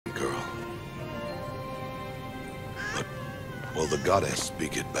Will the goddess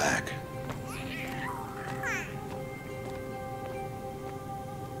speak it back?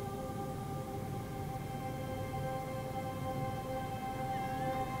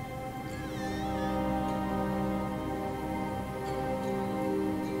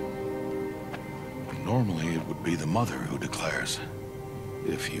 Normally, it would be the mother who declares,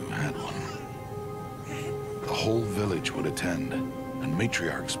 if you had one. The whole village would attend, and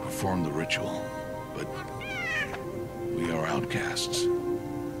matriarchs perform the ritual. But we are outcasts.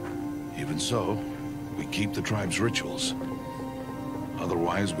 Even so, we keep the tribe's rituals.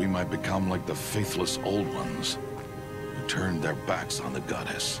 Otherwise, we might become like the faithless old ones, who turned their backs on the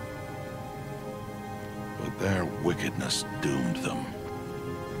goddess. But their wickedness doomed them.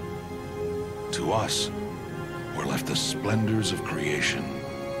 To us, were left the splendors of creation.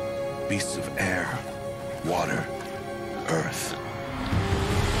 Beasts of air, water, earth,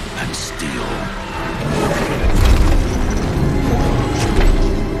 and steel.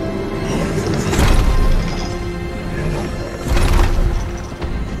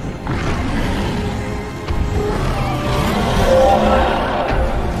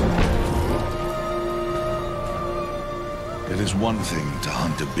 It is one thing to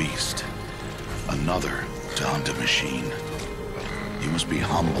hunt a beast, another to hunt a machine. You must be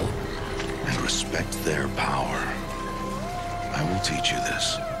humble and respect their power. I will teach you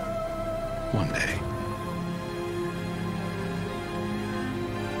this one day.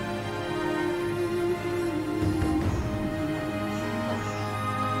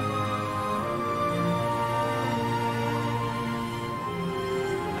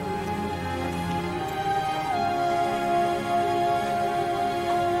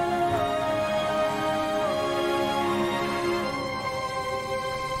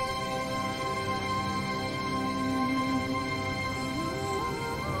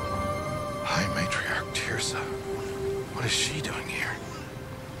 High Matriarch Teersa. What is she doing here?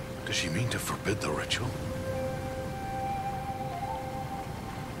 Does she mean to forbid the ritual?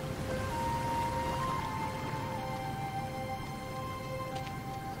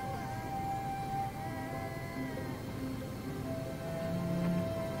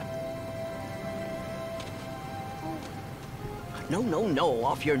 No,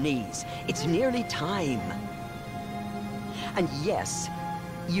 off your knees. It's nearly time. And yes,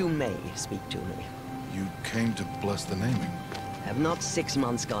 you may speak to me. You came to bless the naming. Have not 6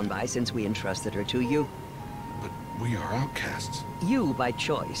 months gone by since we entrusted her to you? But we are outcasts. You by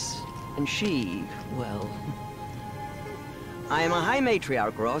choice, and she, well... I am a High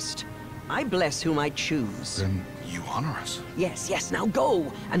Matriarch, Rost. I bless whom I choose. Then you honor us. Yes, now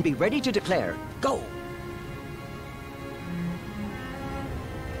go, and be ready to declare. Go!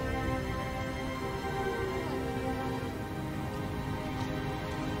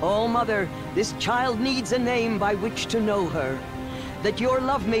 Oh, Mother, this child needs a name by which to know her. That your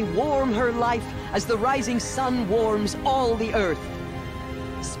love may warm her life as the rising sun warms all the earth.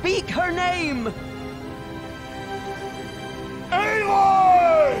 Speak her name!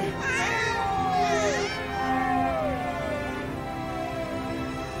 Aloy!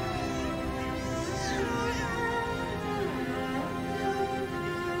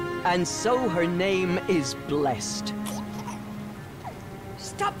 And so her name is blessed.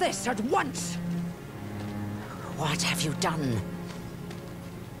 Stop this at once! What have you done?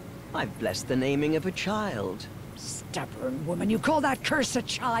 I've blessed the naming of a child. Stubborn woman, you call that curse a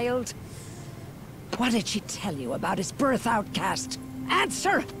child? What did she tell you about his birth, outcast?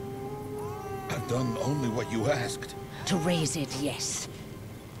 Answer! I've done only what you asked. To raise it, yes.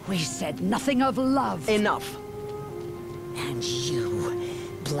 We said nothing of love. Enough. And you,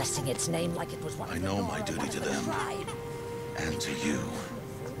 blessing its name like it was one I of the know Nora, my duty one of to the them. tribe. And to you.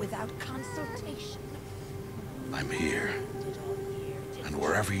 Without consultation. I'm here. And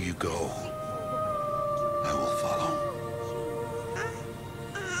wherever you go, I will follow.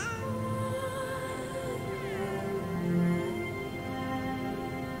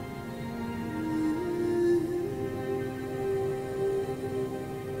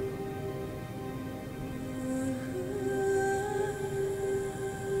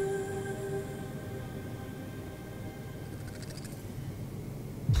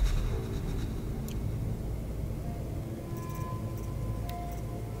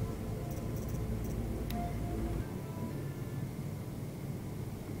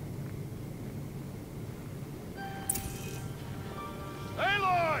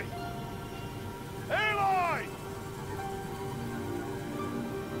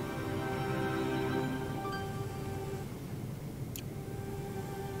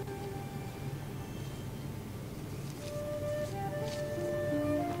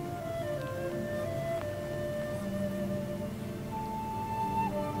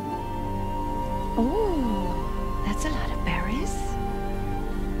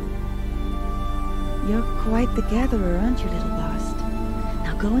 You're quite the gatherer, aren't you, little Bast?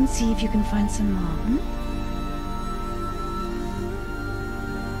 Now go and see if you can find some more, hmm?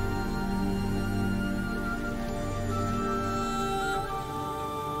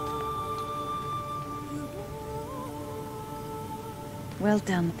 Well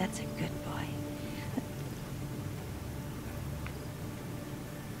done, that's a good boy.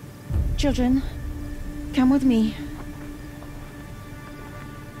 Children, come with me.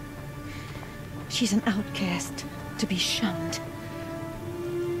 She's an outcast, to be shunned.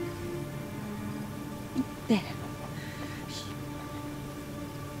 There.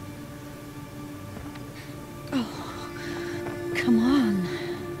 Oh, come on.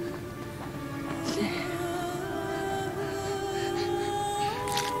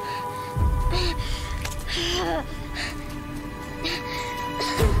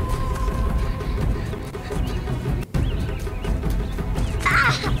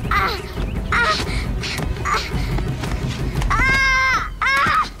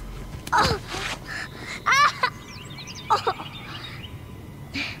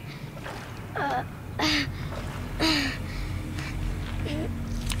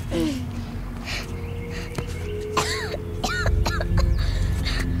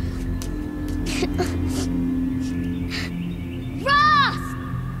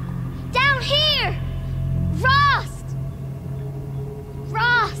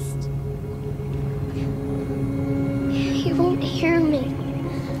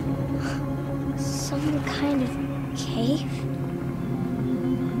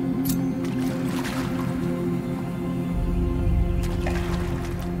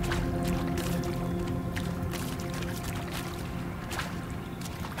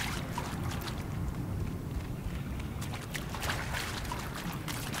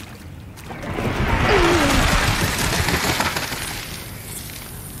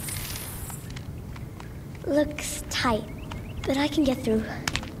 Looks tight, but I can get through.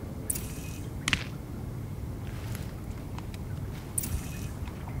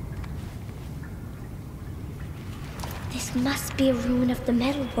 This must be a ruin of the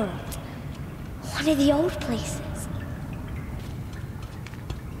Metal World. One of the old places.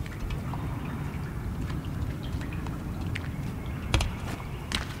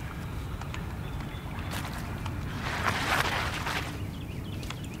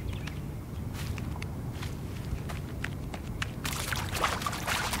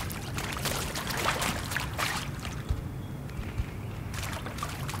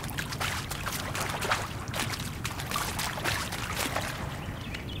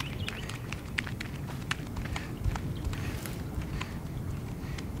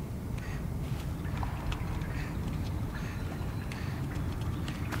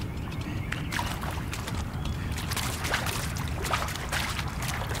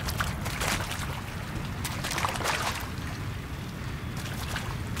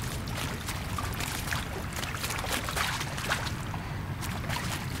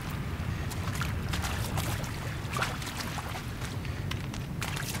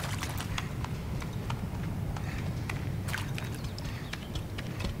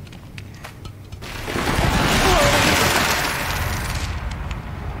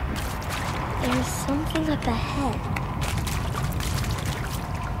 Up ahead.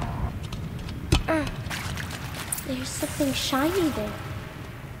 There's something shiny there.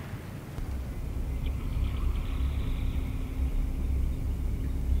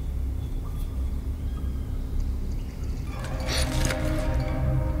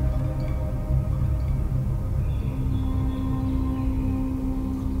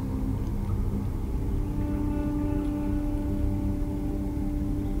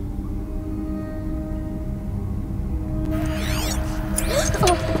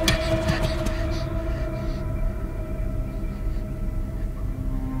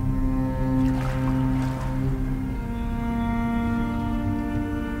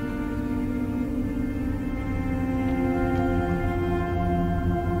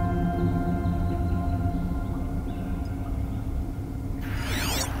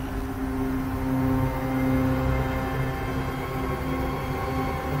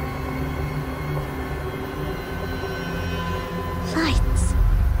 Lights.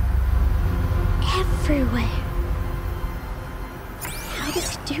 Everywhere. How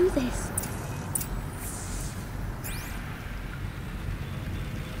does he do this?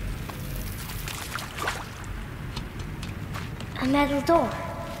 A metal door.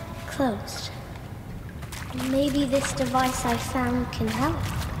 Closed. Maybe this device I found can help.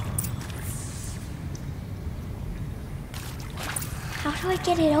 How do I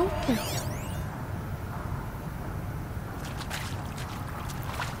get it open?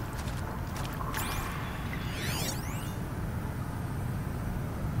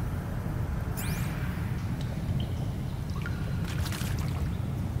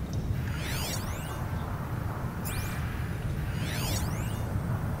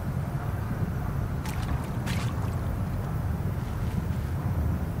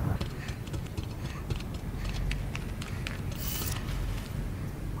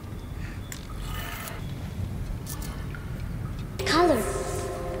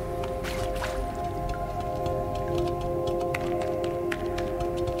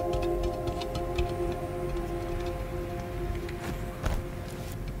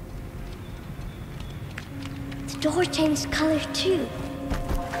 door changed color too.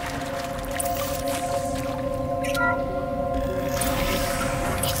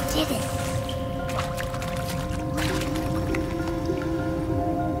 It did it.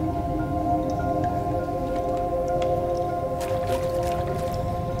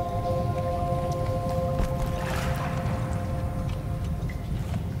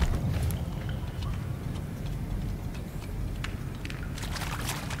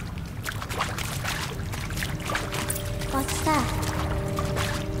 What's that?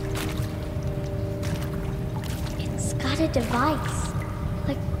 It's got a device,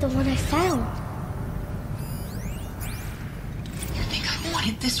 like the one I found. You think I want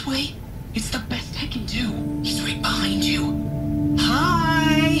it this way? It's the best I can do. He's right behind you.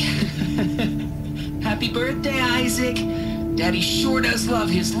 Hi! Happy birthday, Isaac. Daddy sure does love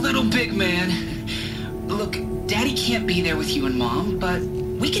his little big man. Look, Daddy can't be there with you and Mom, but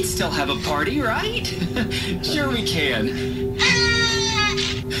we can still have a party, right? Sure we can.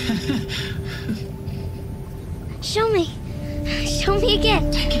 Show me. Show me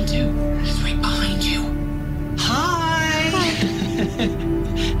again. I can do. He's right behind you. Hi!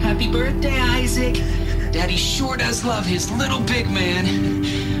 Happy birthday, Isaac. Daddy sure does love his little big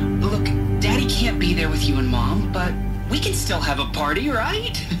man. Look, Daddy can't be there with you and Mom, but we can still have a party,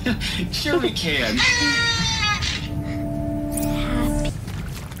 right? Sure we can.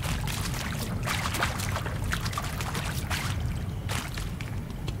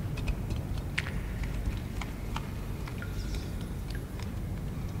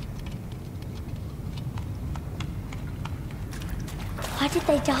 Why did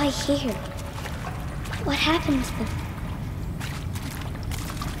they die here? What happened to them?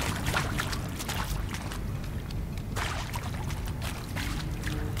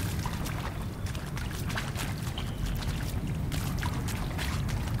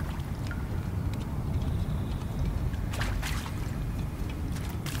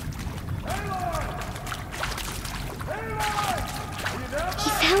 He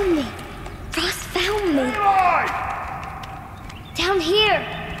found me. Ross found me. Down here.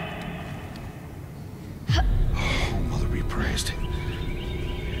 Oh, Mother be praised.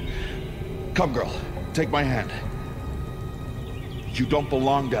 Come, girl. Take my hand. You don't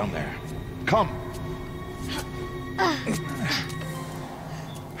belong down there. Come.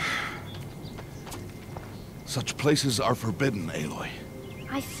 Such places are forbidden, Aloy.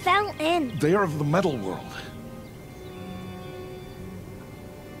 I fell in. They are of the metal world.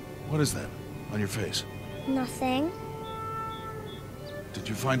 What is that on your face? Nothing. Did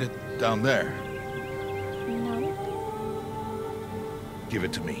you find it down there? No. Give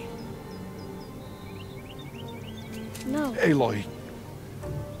it to me. No. Aloy,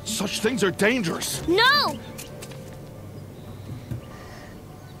 such things are dangerous. No!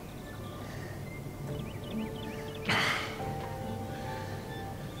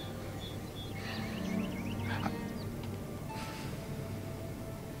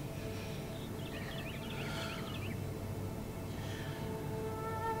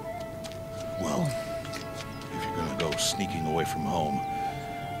 Well, if you're gonna go sneaking away from home,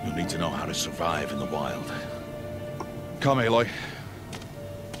 you'll need to know how to survive in the wild. Come, Aloy.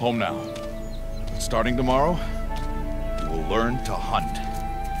 Home now. But starting tomorrow, you will learn to hunt.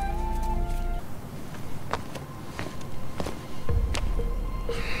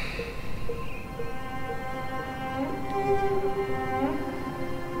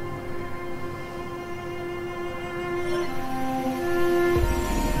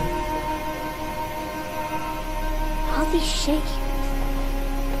 All these shapes.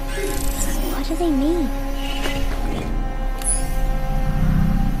 What do they mean?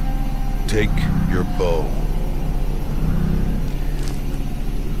 Take your bow.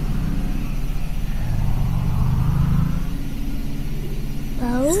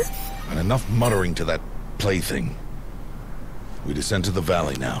 Bow? And enough muttering to that plaything. We descend to the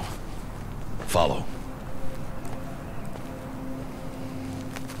valley now. Follow.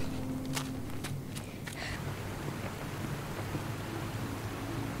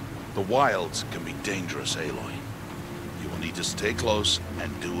 The wilds can be dangerous, Aloy. You will need to stay close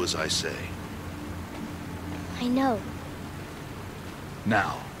and do as I say. I know.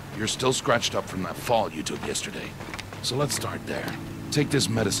 Now, you're still scratched up from that fall you took yesterday. So let's start there. Take this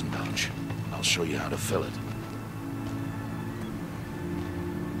medicine pouch. I'll show you how to fill it.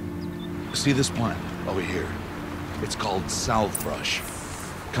 See this plant over here? It's called salvebrush.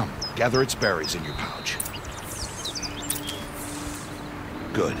 Come, gather its berries in your pouch.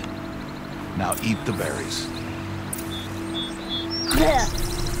 Good. Now eat the berries.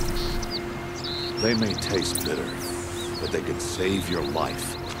 They may taste bitter, but they could save your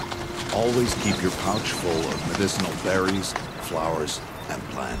life. Always keep your pouch full of medicinal berries, flowers, and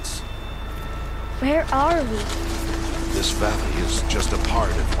plants. Where are we? This valley is just a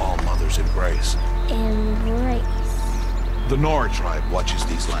part of All Mother's embrace. Embrace. The Nora tribe watches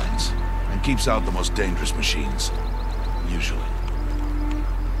these lands and keeps out the most dangerous machines. Usually.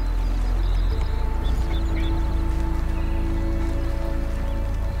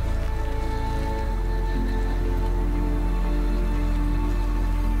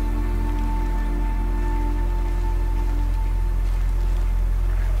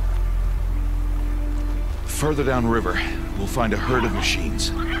 Further downriver, we'll find a herd of machines,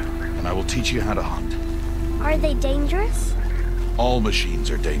 and I will teach you how to hunt. Are they dangerous? All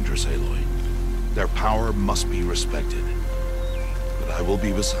machines are dangerous, Aloy. Their power must be respected. But I will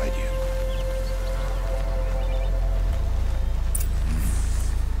be beside you.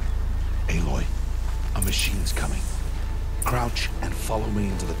 Aloy, a machine's coming. Crouch and follow me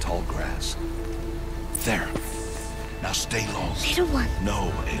into the tall grass. There. Now stay low. Little one.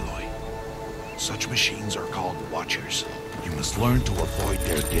 No, Aloy. Such machines are called Watchers. You must learn to avoid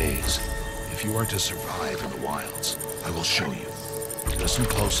their gaze. If you are to survive in the wilds, I will show you. Listen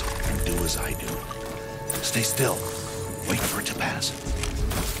close and do as I do. Stay still. Wait for it to pass.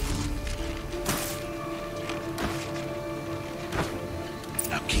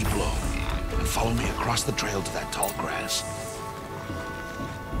 Now keep low and follow me across the trail to that tall grass.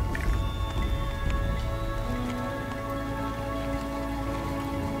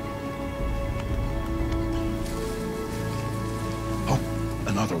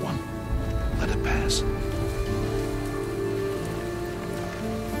 Another one. Let it pass.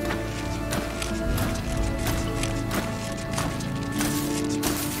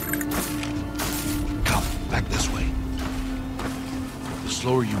 Come, back this way. The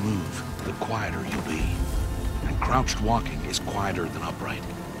slower you move, the quieter you'll be. And crouched walking is quieter than upright.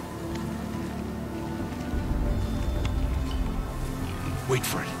 Wait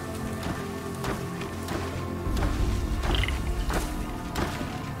for it.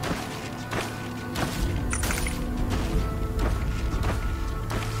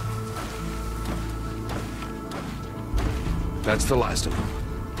 That's the last of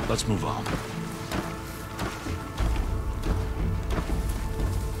them. Let's move on.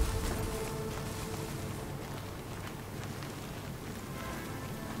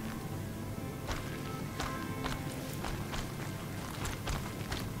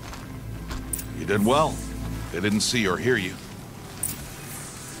 You did well. They didn't see or hear you.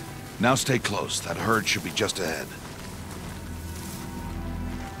 Now stay close. That herd should be just ahead.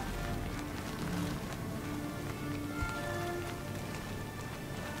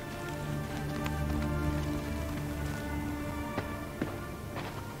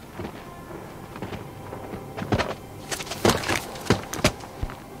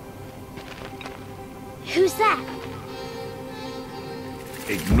 Who's that?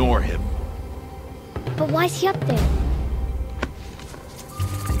 Ignore him. But why's he up there?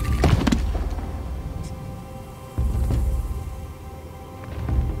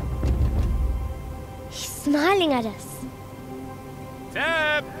 He's smiling at us.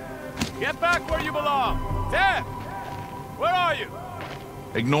 Teb! Get back where you belong! Teb! Where are you?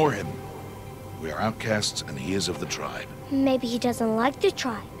 Ignore him. We are outcasts and he is of the tribe. Maybe he doesn't like the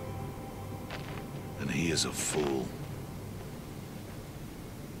tribe. And he is a fool.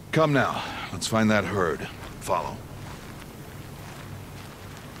 Come now, let's find that herd. Follow.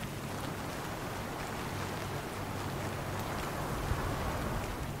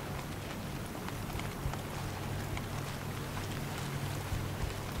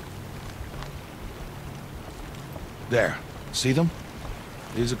 There. See them?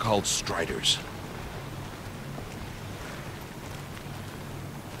 These are called Striders.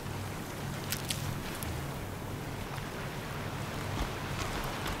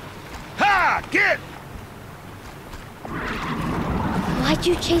 Ha! Get! Why'd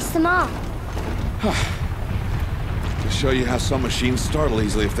you chase them off? To show you how some machines startle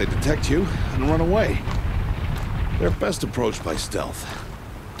easily if they detect you and run away. They're best approached by stealth.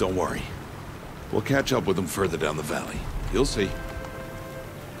 Don't worry. We'll catch up with them further down the valley. You'll see.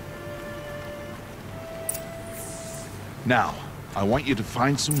 Now, I want you to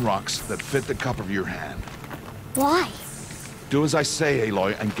find some rocks that fit the cup of your hand. Why? Do as I say,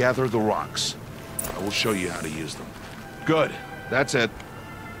 Aloy, and gather the rocks. I will show you how to use them. Good. That's it.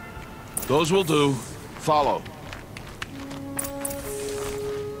 Those will do. Follow.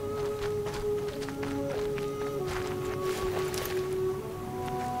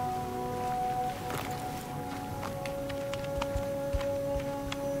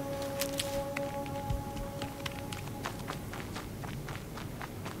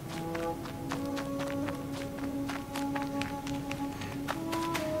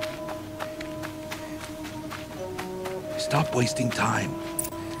 Stop wasting time.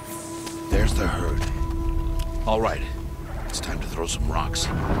 There's the herd. All right, it's time to throw some rocks.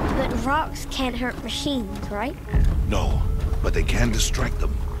 But rocks can't hurt machines, right? No, but they can distract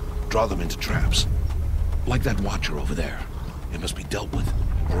them. Draw them into traps. Like that watcher over there. It must be dealt with,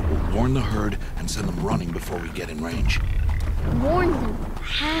 or it will warn the herd and send them running before we get in range. Warn them?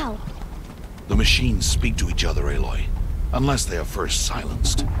 How? The machines speak to each other, Aloy. Unless they are first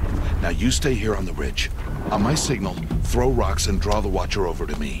silenced. Now you stay here on the ridge. On my signal, throw rocks and draw the watcher over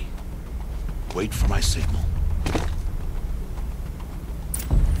to me. Wait for my signal.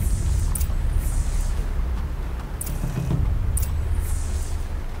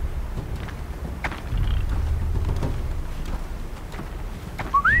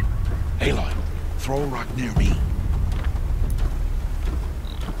 Aloy, throw a rock near me.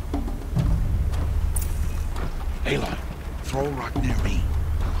 Aloy, throw a rock near me.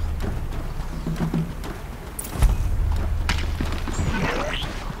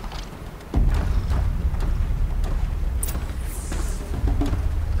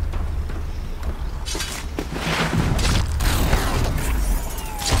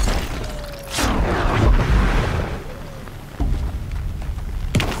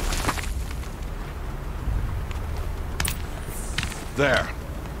 There.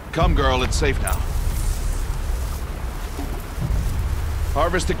 Come, girl, it's safe now.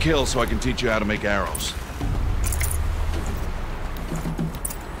 Harvest a kill so I can teach you how to make arrows.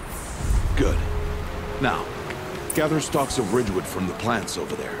 Good. Now, gather stalks of ridgewood from the plants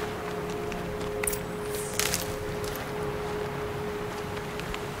over there.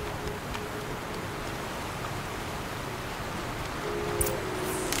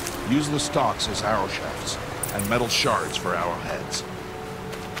 Use the stalks as arrow shafts, and metal shards for arrowheads.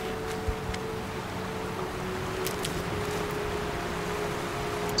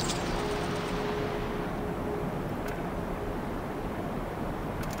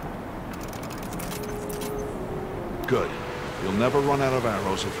 Good. You'll never run out of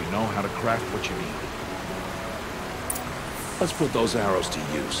arrows if you know how to craft what you need. Let's put those arrows to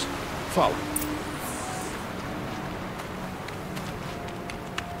use. Follow.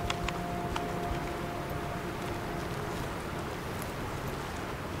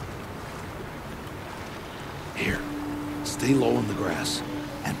 Here. Stay low in the grass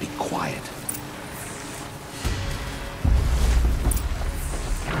and be quiet.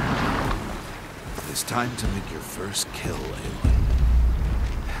 It's time to make your first kill, Aloy.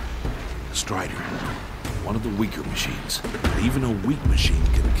 Strider, one of the weaker machines. But even a weak machine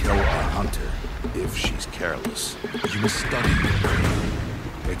can kill a hunter if she's careless. You must study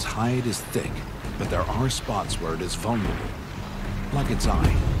it. Its hide is thick, but there are spots where it is vulnerable. Like its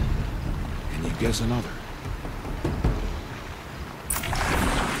eye. Can you guess another?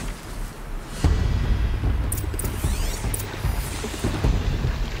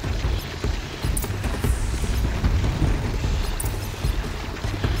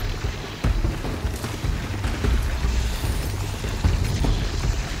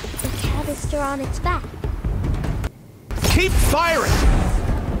 On its back. Keep firing!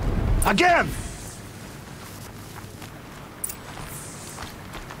 Again!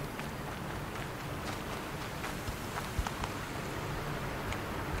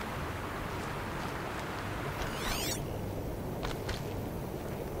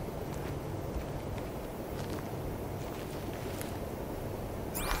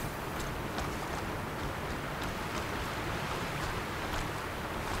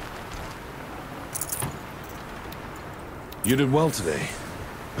 You did well today,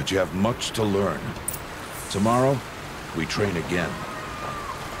 but you have much to learn. Tomorrow, we train again.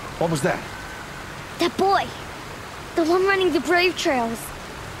 What was that? That boy! The one running the brave trails.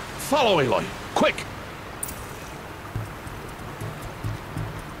 Follow, Aloy! Quick!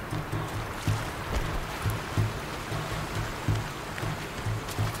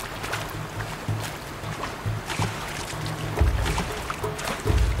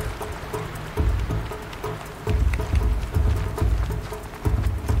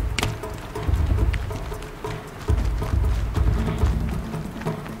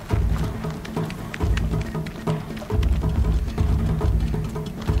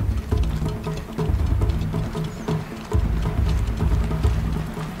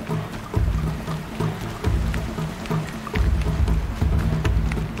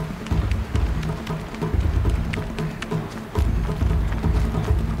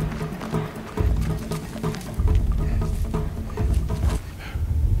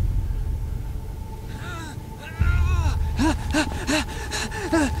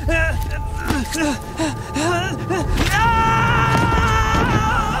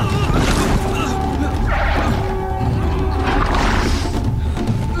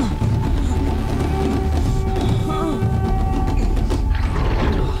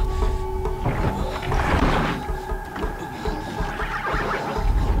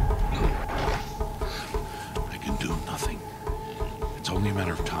 only a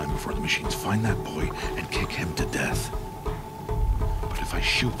matter of time before the machines find that boy and kick him to death. But if I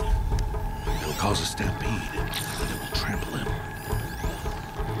shoot, it'll cause a stampede, and it will trample him.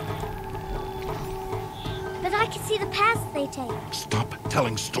 But I can see the paths they take. Stop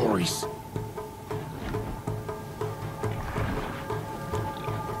telling stories.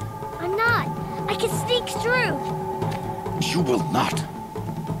 I'm not. I can sneak through. You will not.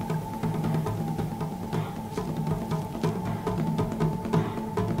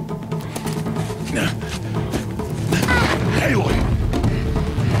 Aloy!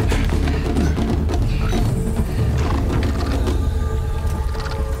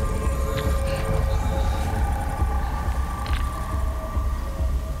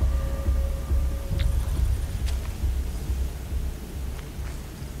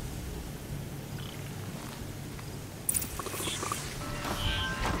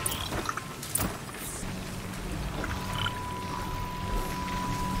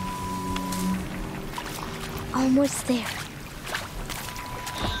 Almost there.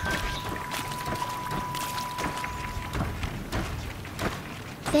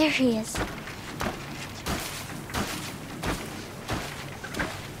 There he is.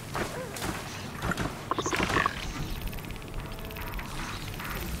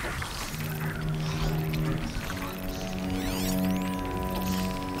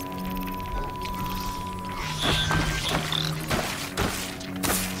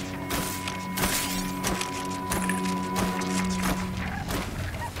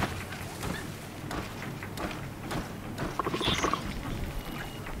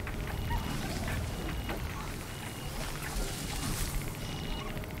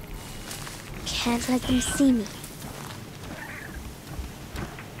 Can't let them see me.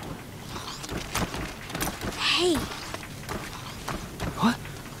 Hey! What?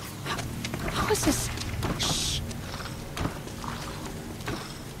 How is this? Shh.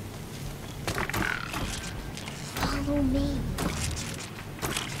 Follow me.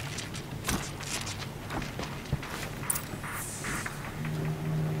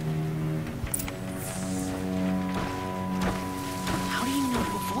 How do you know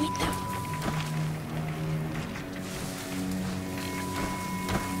to avoid them?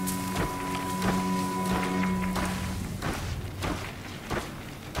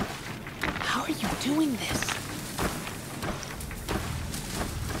 How are you doing this?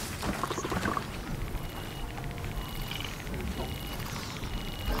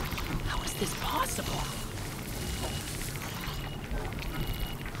 How is this possible?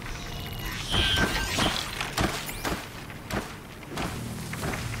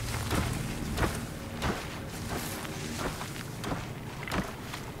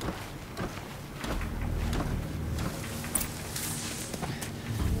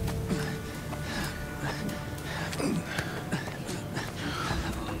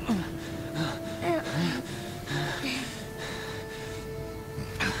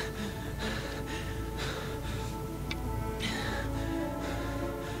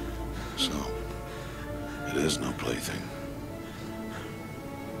 So, it is no plaything.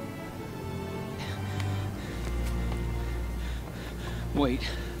 Wait.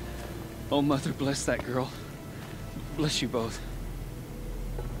 Oh, Mother, bless that girl. Bless you both.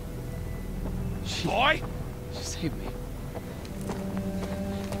 Boy! She saved me.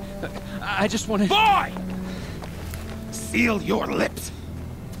 I just wanted... Boy! Seal your lips!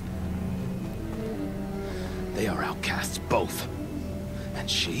 They are outcasts, both. And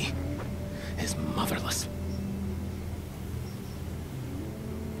she is motherless.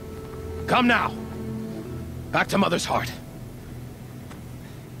 Come now! Back to Mother's heart.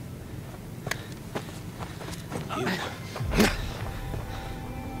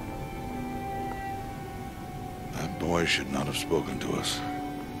 That boy should not have spoken to us.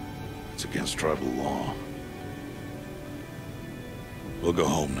 It's against tribal law. We'll go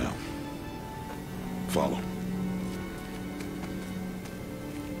home now. Follow.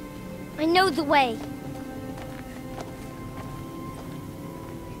 I know the way.